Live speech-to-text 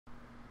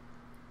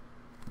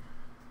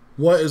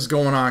What is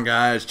going on,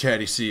 guys?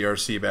 Chatty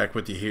CRC back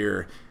with you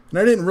here. And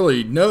I didn't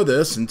really know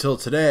this until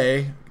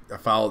today. I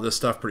follow this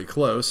stuff pretty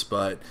close,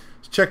 but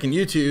checking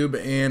YouTube,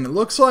 and it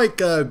looks like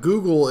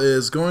Google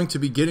is going to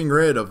be getting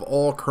rid of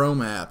all Chrome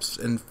apps.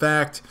 In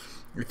fact,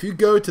 if you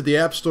go to the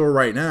App Store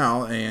right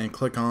now and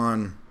click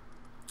on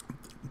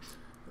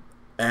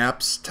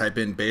apps, type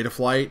in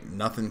Betaflight,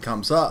 nothing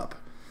comes up.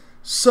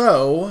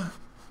 So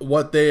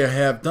what they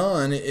have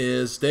done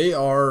is they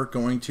are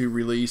going to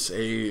release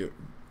a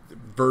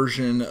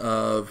version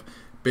of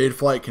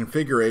Betaflight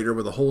Configurator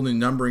with a whole new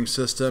numbering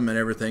system and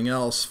everything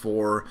else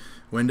for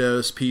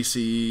Windows,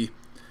 PC,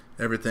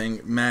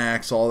 everything,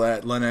 Macs, all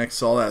that,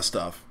 Linux, all that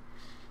stuff.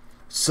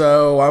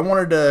 So I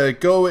wanted to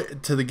go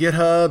to the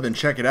GitHub and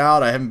check it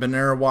out. I haven't been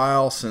there a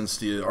while since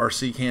the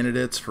RC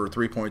candidates for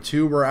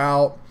 3.2 were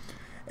out.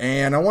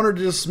 And I wanted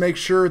to just make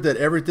sure that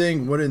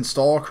everything would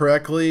install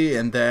correctly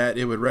and that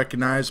it would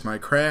recognize my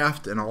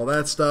craft and all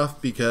that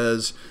stuff,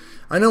 because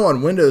I know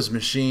on Windows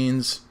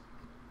machines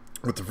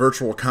with the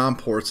virtual COM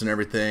ports and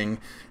everything,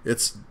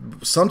 it's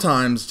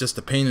sometimes just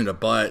a pain in the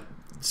butt.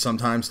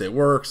 Sometimes they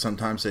work,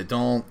 sometimes they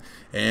don't,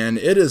 and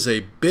it is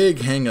a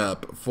big hang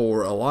up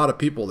for a lot of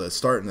people that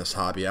start in this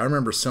hobby. I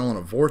remember selling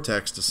a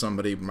Vortex to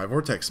somebody, my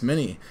Vortex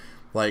Mini,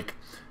 like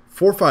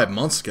 4 or 5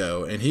 months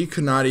ago, and he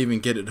could not even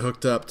get it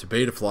hooked up to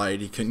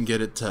Betaflight. He couldn't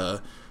get it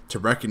to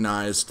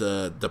recognize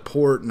the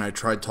port, and I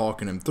tried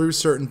talking him through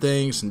certain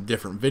things and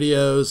different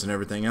videos and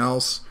everything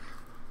else.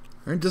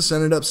 I just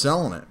ended up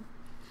selling it.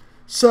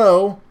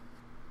 So,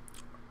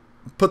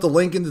 put the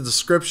link in the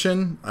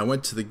description. I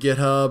went to the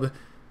GitHub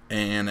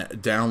and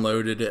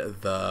downloaded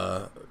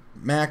the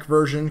Mac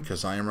version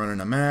because I am running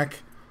a Mac,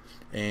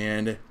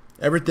 and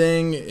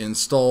everything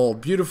installed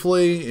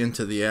beautifully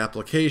into the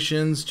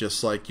applications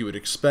just like you would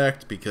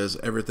expect, because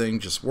everything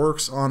just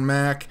works on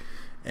Mac.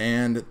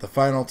 And the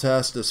final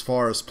test as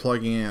far as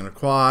plugging in a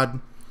quad,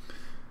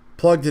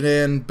 plugged it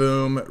in,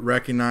 boom,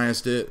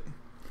 recognized it,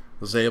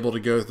 was able to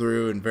go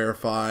through and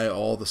verify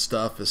all the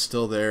stuff is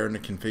still there in the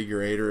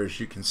configurator, as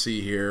you can see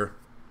here.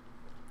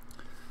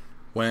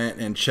 Went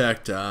and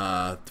checked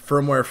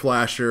firmware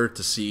flasher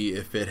to see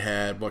if it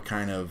had what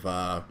kind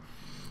of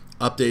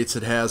updates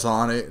it has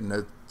on it, and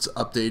it's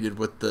updated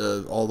with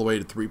the all the way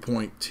to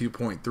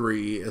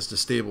 3.2.3 as the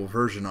stable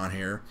version on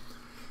here.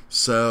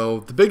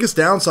 So the biggest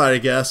downside, I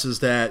guess, is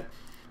that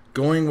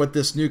going with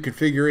this new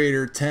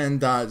configurator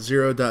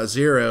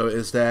 10.0.0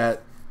 is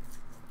that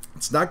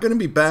it's not going to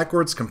be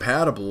backwards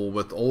compatible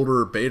with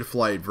older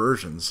Betaflight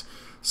versions.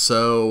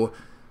 So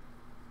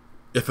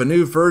if a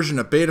new version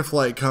of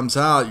Betaflight comes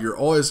out, you're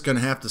always going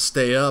to have to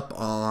stay up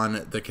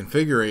on the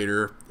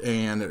configurator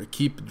and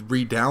keep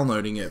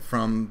re-downloading it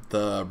from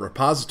the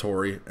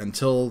repository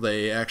until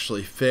they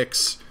actually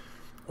fix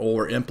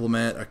or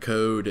implement a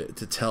code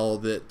to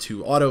tell it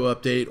to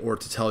auto-update or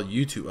to tell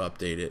you to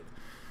update it.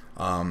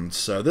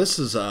 So this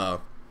is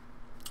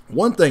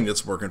one thing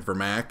that's working for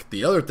Mac.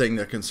 The other thing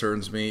that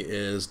concerns me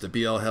is the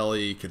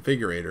BLHeli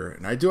configurator.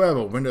 And I do have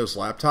a Windows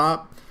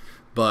laptop,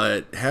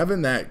 but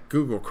having that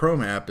Google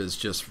Chrome app is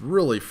just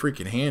really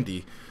freaking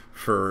handy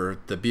for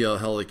the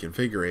BLHeli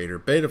configurator.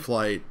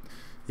 Betaflight,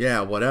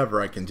 yeah,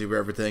 whatever, I can do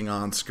everything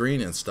on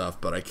screen and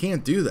stuff, but I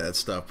can't do that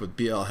stuff with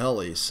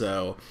BLHeli.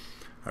 So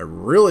I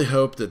really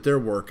hope that they're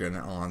working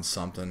on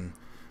something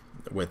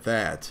with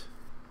that.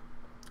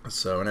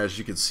 So, and as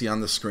you can see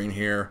on the screen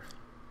here,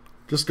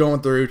 just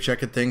going through,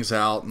 checking things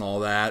out and all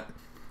that.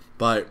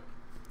 But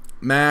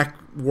Mac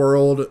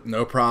world,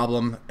 no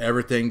problem.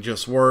 Everything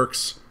just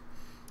works.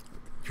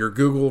 Your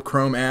Google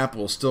Chrome app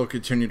will still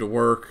continue to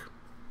work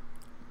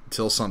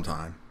till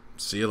sometime.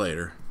 See you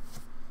later.